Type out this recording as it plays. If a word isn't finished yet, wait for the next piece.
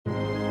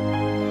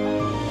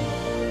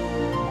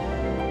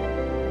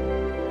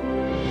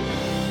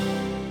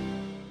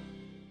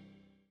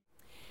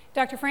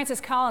Dr. Francis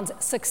Collins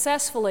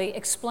successfully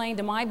explained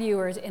to my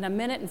viewers in 1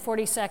 minute and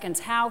 40 seconds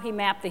how he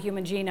mapped the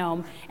human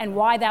genome and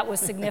why that was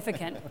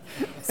significant.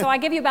 So I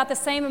give you about the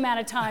same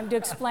amount of time to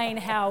explain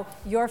how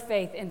your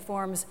faith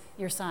informs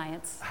your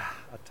science.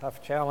 A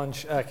tough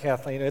challenge,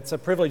 Kathleen. It's a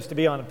privilege to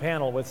be on a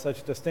panel with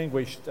such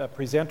distinguished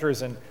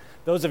presenters, and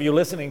those of you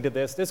listening to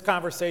this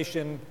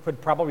conversation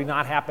could probably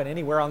not happen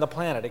anywhere on the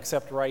planet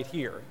except right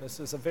here. This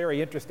is a very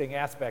interesting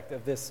aspect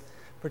of this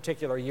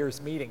particular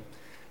year's meeting.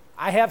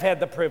 I have had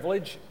the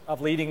privilege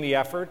of leading the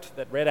effort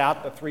that read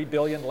out the 3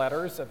 billion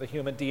letters of the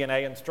Human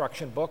DNA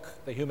Instruction Book,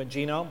 the Human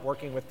Genome,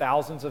 working with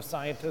thousands of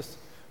scientists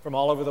from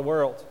all over the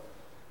world.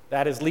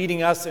 That is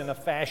leading us in a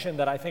fashion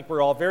that I think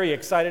we're all very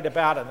excited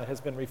about and that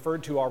has been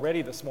referred to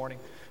already this morning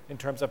in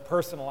terms of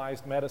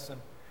personalized medicine.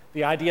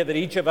 The idea that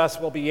each of us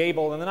will be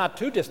able, in the not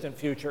too distant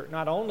future,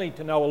 not only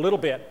to know a little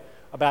bit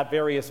about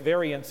various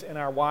variants in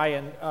our Y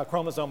and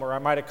chromosome or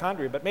our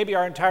mitochondria, but maybe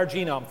our entire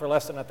genome for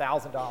less than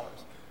 $1,000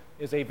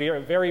 is a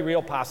very, very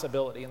real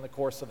possibility in the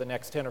course of the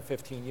next 10 or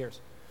 15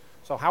 years.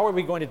 So how are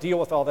we going to deal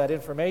with all that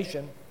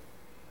information?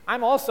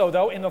 I'm also,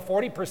 though, in the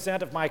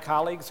 40% of my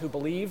colleagues who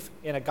believe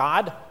in a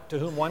God to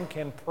whom one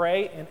can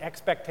pray in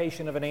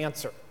expectation of an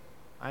answer.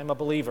 I'm a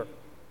believer.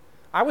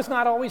 I was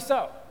not always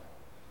so.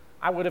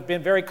 I would have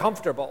been very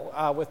comfortable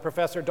with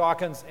Professor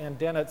Dawkins and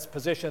Dennett's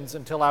positions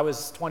until I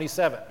was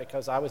 27,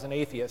 because I was an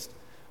atheist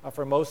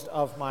for most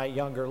of my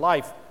younger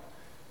life.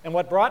 And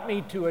what brought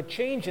me to a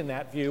change in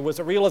that view was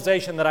a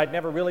realization that I'd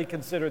never really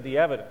considered the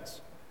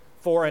evidence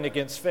for and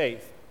against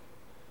faith.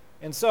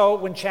 And so,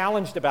 when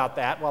challenged about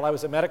that while I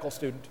was a medical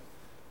student,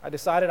 I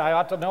decided I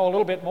ought to know a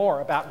little bit more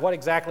about what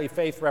exactly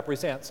faith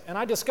represents. And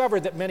I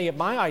discovered that many of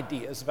my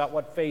ideas about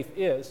what faith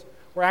is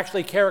were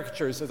actually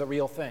caricatures of the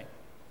real thing.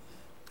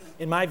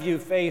 In my view,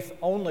 faith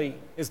only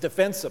is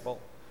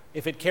defensible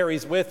if it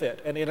carries with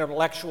it an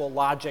intellectual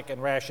logic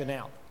and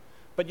rationale.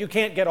 But you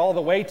can't get all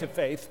the way to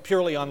faith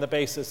purely on the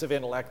basis of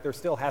intellect. There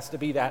still has to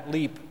be that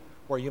leap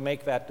where you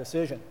make that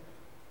decision.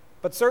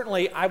 But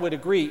certainly, I would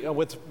agree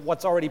with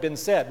what's already been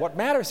said. What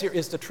matters here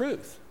is the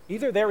truth.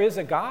 Either there is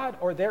a God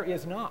or there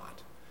is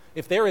not.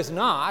 If there is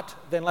not,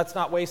 then let's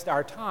not waste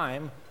our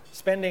time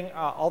spending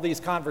all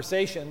these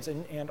conversations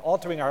and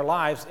altering our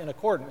lives in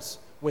accordance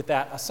with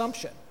that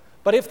assumption.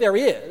 But if there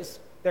is,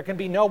 there can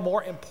be no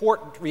more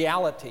important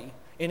reality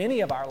in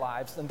any of our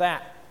lives than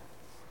that.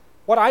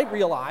 What I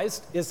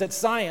realized is that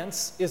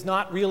science is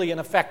not really an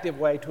effective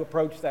way to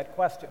approach that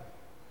question.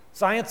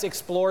 Science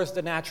explores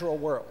the natural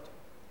world.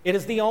 It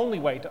is the only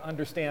way to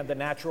understand the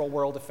natural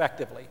world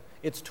effectively.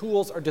 Its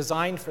tools are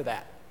designed for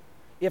that.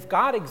 If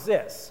God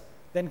exists,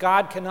 then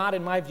God cannot,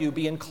 in my view,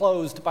 be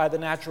enclosed by the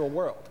natural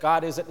world.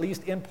 God is at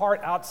least in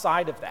part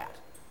outside of that.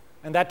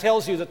 And that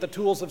tells you that the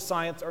tools of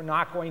science are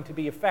not going to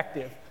be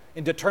effective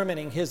in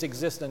determining his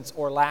existence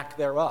or lack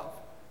thereof.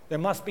 There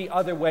must be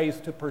other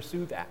ways to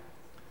pursue that.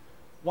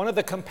 One of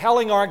the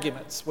compelling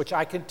arguments which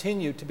I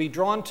continue to be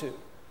drawn to,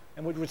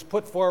 and which was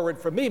put forward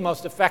for me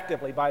most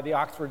effectively by the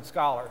Oxford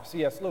scholar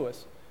C.S.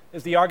 Lewis,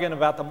 is the argument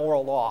about the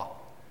moral law.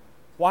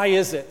 Why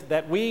is it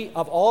that we,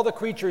 of all the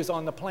creatures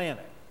on the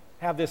planet,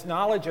 have this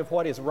knowledge of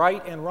what is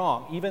right and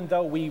wrong, even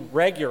though we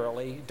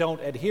regularly don't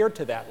adhere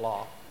to that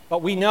law,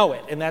 but we know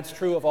it, and that's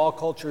true of all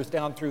cultures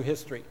down through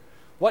history?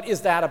 What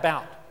is that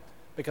about?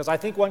 Because I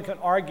think one can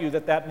argue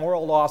that that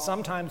moral law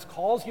sometimes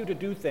calls you to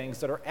do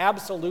things that are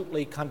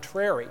absolutely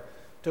contrary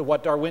to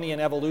what Darwinian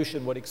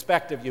evolution would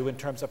expect of you in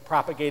terms of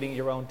propagating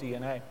your own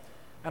DNA.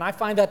 And I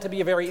find that to be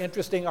a very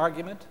interesting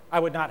argument. I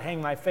would not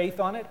hang my faith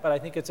on it, but I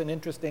think it's an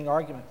interesting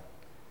argument.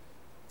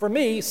 For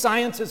me,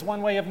 science is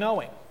one way of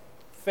knowing.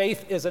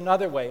 Faith is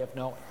another way of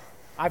knowing.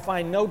 I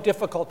find no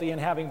difficulty in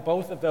having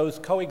both of those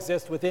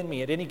coexist within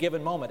me at any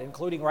given moment,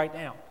 including right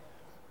now.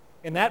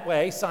 In that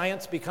way,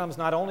 science becomes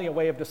not only a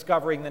way of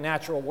discovering the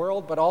natural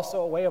world, but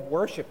also a way of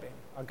worshiping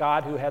a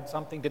God who had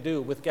something to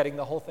do with getting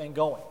the whole thing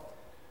going.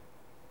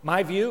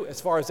 My view,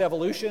 as far as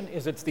evolution,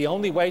 is it's the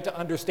only way to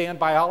understand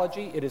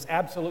biology. It is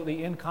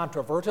absolutely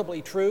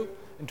incontrovertibly true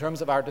in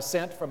terms of our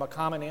descent from a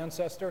common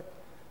ancestor.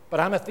 But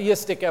I'm a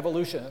theistic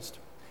evolutionist.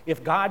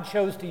 If God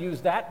chose to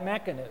use that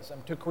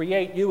mechanism to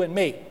create you and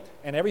me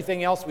and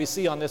everything else we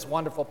see on this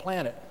wonderful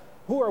planet,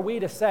 who are we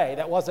to say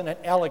that wasn't an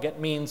elegant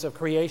means of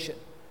creation?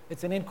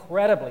 It's an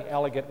incredibly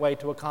elegant way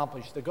to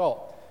accomplish the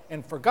goal.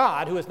 And for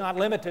God, who is not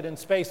limited in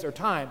space or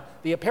time,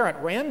 the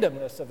apparent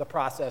randomness of the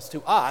process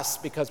to us,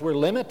 because we're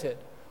limited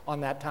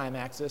on that time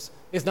axis,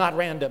 is not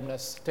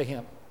randomness to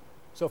him.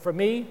 So for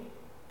me,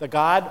 the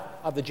God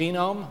of the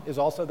genome is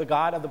also the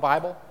God of the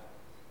Bible.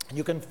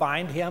 You can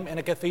find him in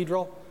a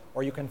cathedral,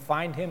 or you can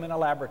find him in a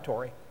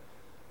laboratory.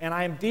 And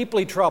I am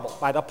deeply troubled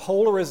by the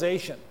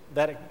polarization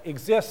that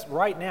exists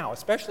right now,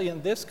 especially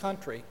in this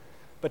country,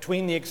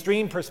 between the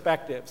extreme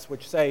perspectives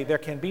which say there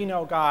can be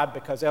no God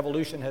because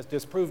evolution has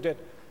disproved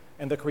it,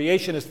 and the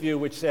creationist view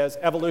which says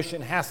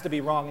evolution has to be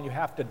wrong and you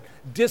have to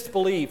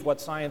disbelieve what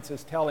science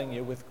is telling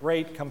you with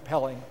great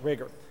compelling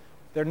rigor.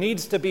 There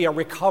needs to be a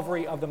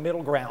recovery of the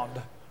middle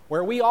ground,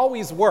 where we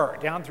always were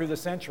down through the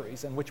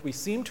centuries, and which we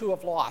seem to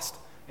have lost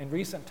in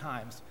recent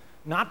times,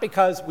 Not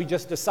because we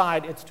just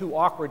decide it's too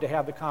awkward to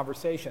have the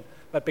conversation,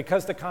 but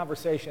because the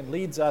conversation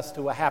leads us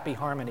to a happy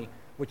harmony,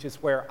 which is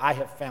where I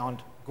have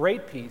found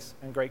great peace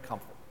and great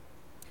comfort.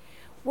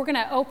 We're going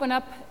to open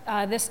up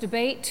this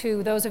debate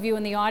to those of you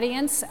in the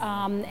audience,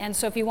 and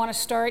so if you want to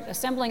start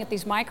assembling at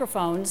these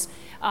microphones,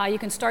 you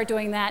can start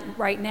doing that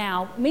right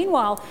now.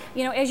 Meanwhile,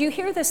 you know, as you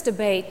hear this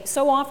debate,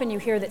 so often you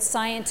hear that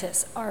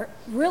scientists are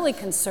really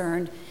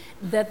concerned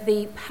that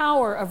the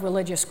power of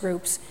religious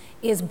groups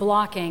is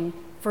blocking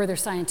further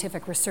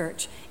scientific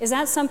research. Is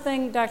that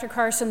something, Dr.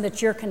 Carson,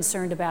 that you're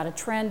concerned about, a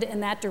trend in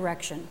that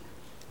direction?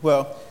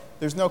 Well,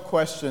 there's no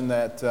question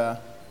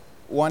that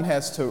one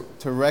has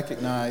to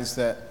recognize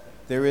that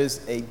there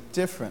is a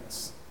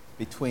difference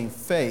between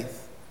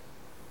faith,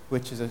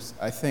 which is,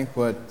 I think,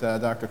 what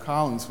Dr.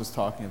 Collins was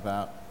talking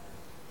about,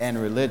 and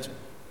religion.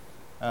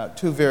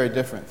 Two very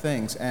different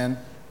things. And,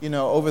 you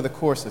know, over the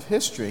course of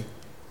history,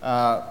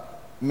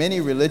 many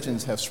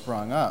religions have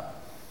sprung up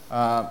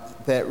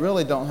that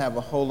really don't have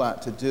a whole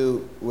lot to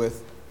do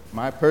with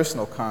my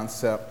personal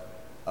concept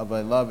of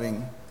a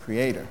loving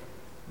creator.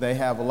 They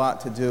have a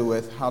lot to do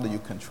with how do you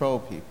control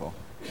people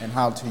and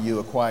how do you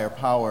acquire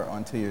power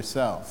unto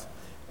yourself.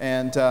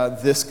 And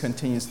this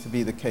continues to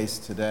be the case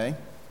today.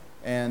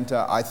 And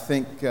I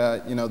think,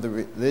 you know, the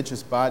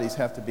religious bodies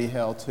have to be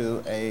held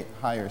to a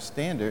higher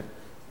standard.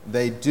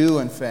 They do,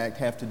 in fact,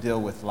 have to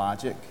deal with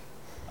logic.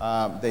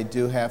 They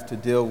do have to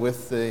deal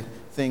with the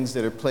things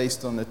that are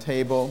placed on the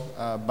table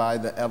by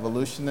the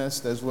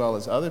evolutionists as well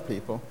as other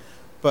people.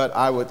 But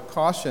I would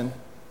caution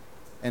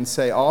and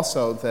say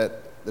also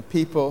that the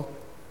people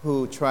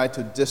who try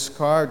to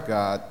discard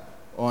God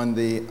on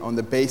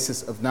the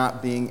basis of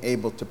not being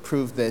able to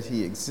prove that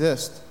he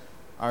exists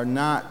are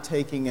not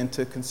taking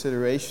into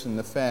consideration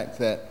the fact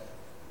that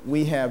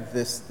we have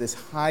this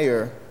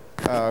higher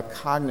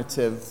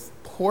cognitive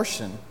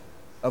portion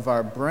of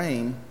our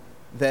brain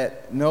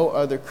that no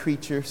other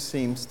creature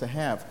seems to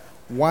have.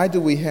 Why do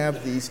we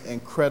have these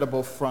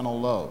incredible frontal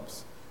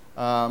lobes?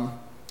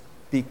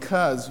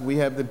 Because we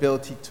have the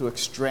ability to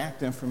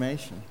extract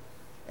information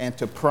and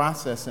to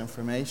process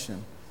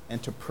information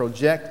and to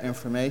project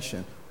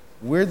information.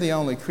 We're the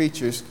only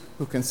creatures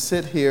who can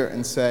sit here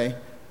and say,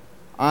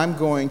 I'm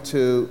going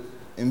to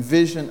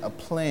envision a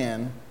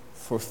plan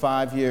for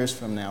 5 years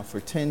from now, for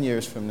 10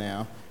 years from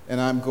now,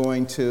 and I'm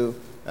going to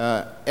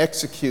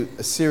execute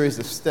a series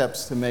of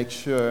steps to make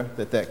sure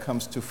that that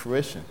comes to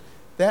fruition.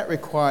 That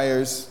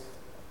requires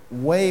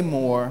way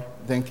more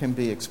than can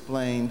be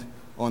explained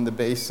on the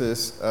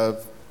basis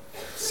of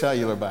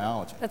cellular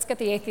biology. Let's get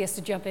the atheist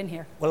to jump in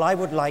here. Well, I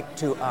would like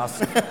to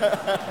ask...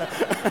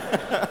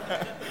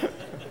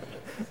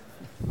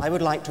 I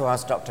would like to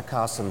ask Dr.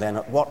 Carson then,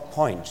 at what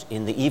point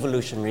in the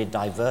evolutionary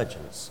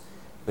divergence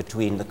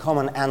between the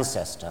common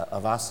ancestor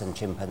of us and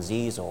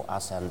chimpanzees, or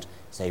us and,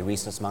 say,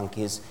 rhesus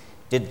monkeys,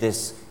 did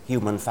this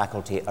human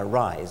faculty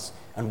arise?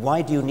 And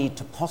why do you need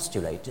to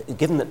postulate,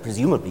 given that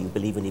presumably you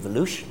believe in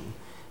evolution,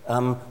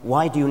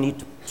 why do you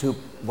need to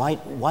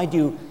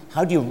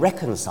how do you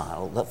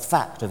reconcile the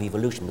fact of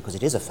evolution, because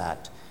it is a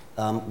fact,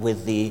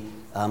 with the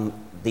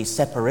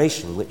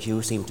separation which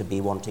you seem to be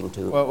wanting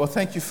to... Well,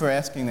 thank you for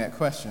asking that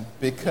question,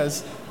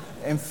 because,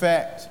 in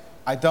fact,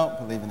 I don't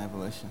believe in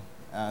evolution.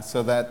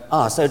 So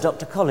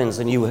Dr. Collins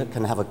and you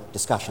can have a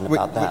discussion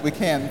about that. We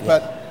can, yeah.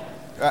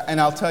 But, and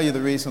I'll tell you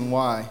the reason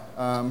why.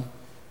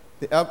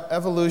 The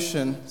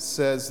evolution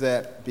says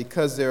that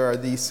because there are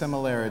these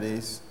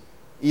similarities,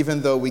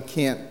 even though we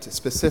can't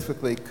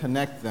specifically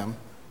connect them,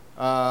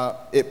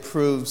 it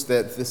proves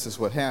that this is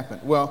what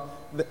happened. Well,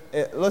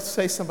 let's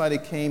say somebody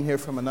came here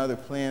from another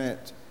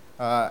planet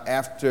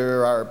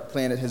after our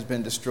planet has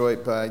been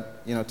destroyed by,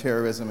 you know,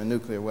 terrorism and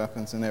nuclear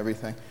weapons and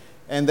everything,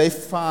 and they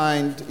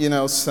find, you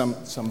know, some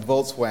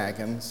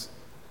Volkswagens,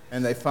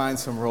 and they find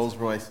some Rolls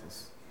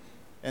Royces,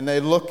 and they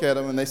look at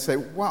them and they say,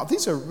 wow,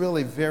 these are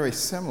really very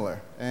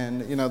similar,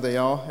 and, you know, they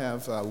all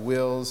have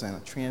wheels and a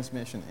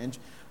transmission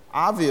engine.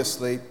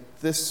 Obviously,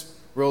 this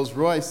Rolls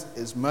Royce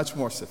is much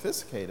more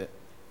sophisticated.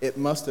 It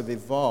must have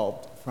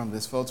evolved from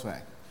this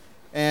Volkswagen.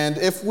 And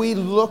if we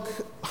look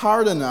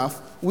hard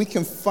enough, we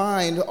can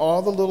find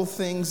all the little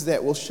things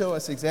that will show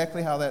us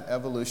exactly how that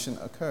evolution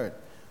occurred.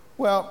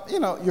 Well, you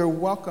know, you're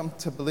welcome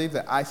to believe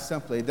that. I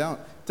simply don't.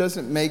 It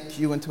doesn't make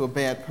you into a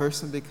bad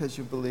person because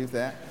you believe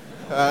that.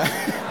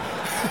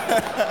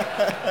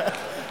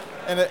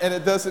 And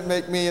it doesn't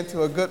make me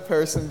into a good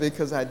person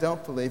because I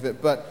don't believe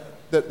it. But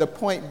the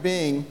point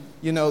being,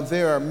 you know,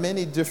 there are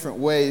many different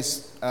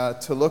ways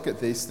to look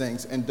at these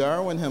things. And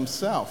Darwin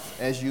himself,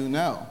 as you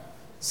know,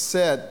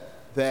 said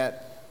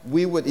that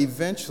we would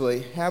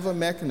eventually have a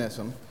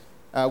mechanism,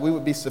 we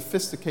would be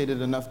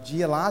sophisticated enough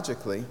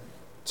geologically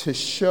to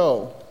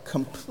show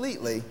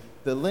completely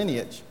the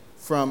lineage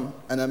from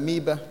an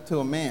amoeba to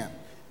a man.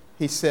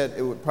 He said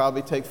it would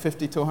probably take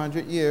 50 to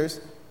 100 years.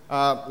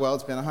 Well,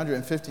 it's been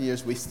 150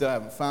 years, we still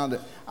haven't found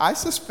it. I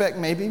suspect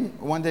maybe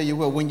one day you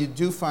will. When you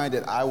do find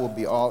it, I will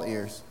be all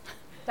ears.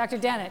 Dr.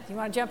 Dennett, you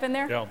want to jump in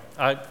there? Yeah,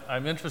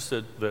 I'm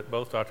interested that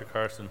both Dr.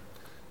 Carson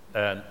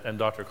and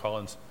Dr.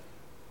 Collins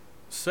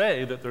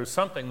say that there's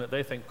something that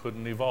they think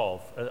couldn't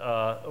evolve,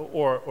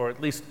 or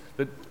at least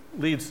that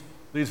leads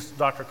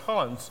Dr.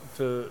 Collins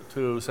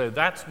to say,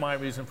 that's my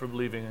reason for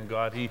believing in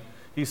God.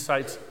 He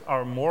cites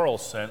our moral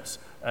sense,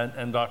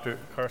 and Dr.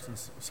 Carson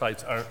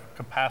cites our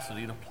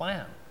capacity to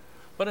plan.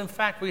 But in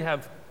fact, we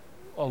have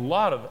a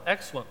lot of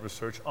excellent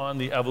research on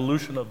the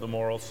evolution of the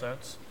moral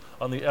sense,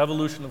 on the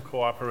evolution of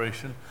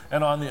cooperation,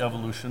 and on the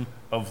evolution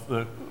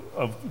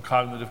of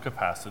cognitive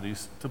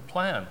capacities to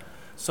plan.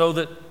 So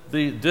that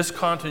the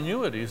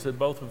discontinuities that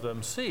both of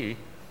them see,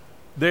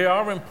 they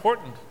are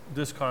important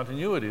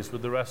discontinuities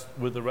with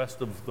the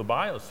rest of the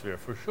biosphere,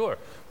 for sure.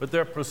 But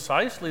they're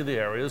precisely the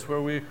areas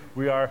where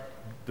we are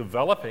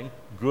developing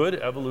good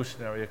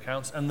evolutionary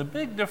accounts. And the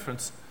big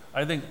difference,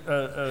 I think,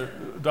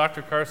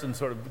 Dr. Carson's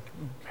sort of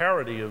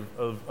parody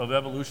of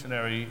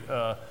evolutionary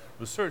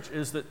research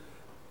is that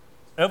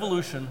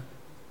evolution,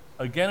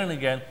 again and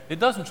again, it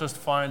doesn't just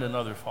find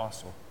another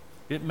fossil.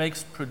 It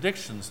makes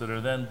predictions that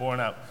are then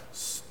borne out,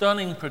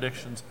 stunning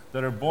predictions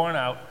that are borne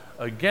out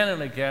again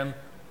and again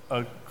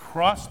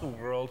across the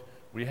world.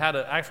 We had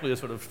actually a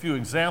sort of few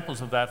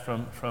examples of that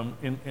from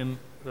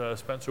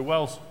Spencer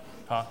Wells'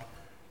 talk.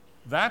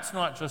 That's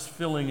not just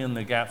filling in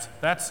the gaps.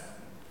 That's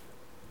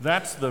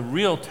the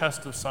real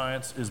test of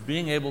science, is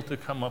being able to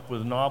come up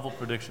with novel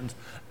predictions,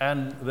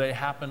 and they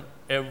happen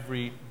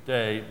every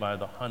day by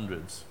the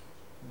hundreds.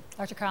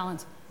 Dr.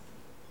 Collins.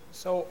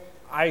 So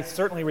I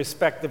certainly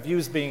respect the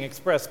views being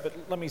expressed, but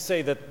let me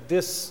say that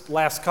this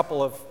last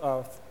couple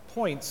of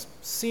points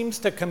seems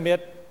to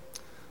commit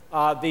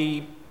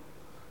the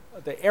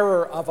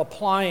error of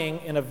applying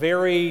in a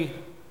very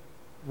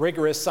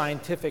rigorous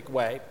scientific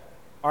way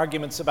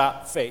arguments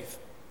about faith.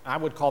 I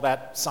would call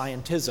that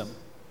scientism.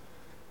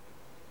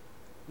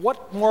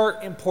 What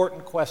more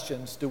important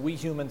questions do we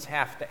humans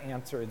have to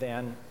answer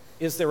than,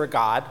 is there a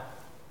God?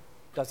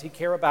 Does he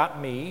care about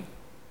me?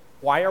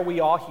 Why are we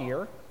all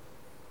here?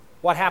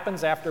 What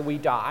happens after we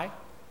die?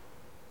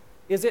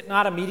 Is it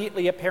not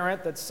immediately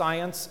apparent that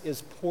science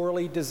is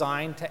poorly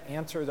designed to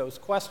answer those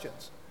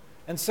questions?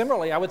 And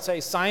similarly, I would say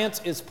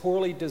science is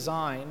poorly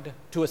designed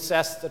to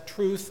assess the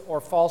truth or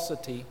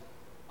falsity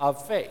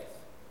of faith.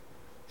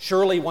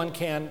 Surely one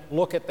can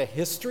look at the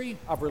history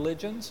of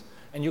religions,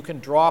 and you can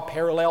draw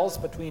parallels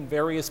between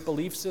various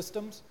belief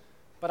systems,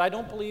 but I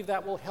don't believe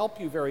that will help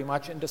you very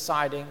much in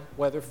deciding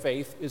whether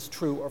faith is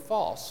true or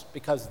false,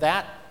 because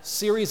that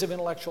series of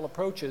intellectual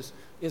approaches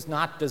is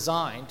not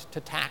designed to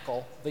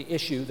tackle the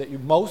issue that you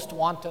most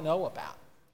want to know about.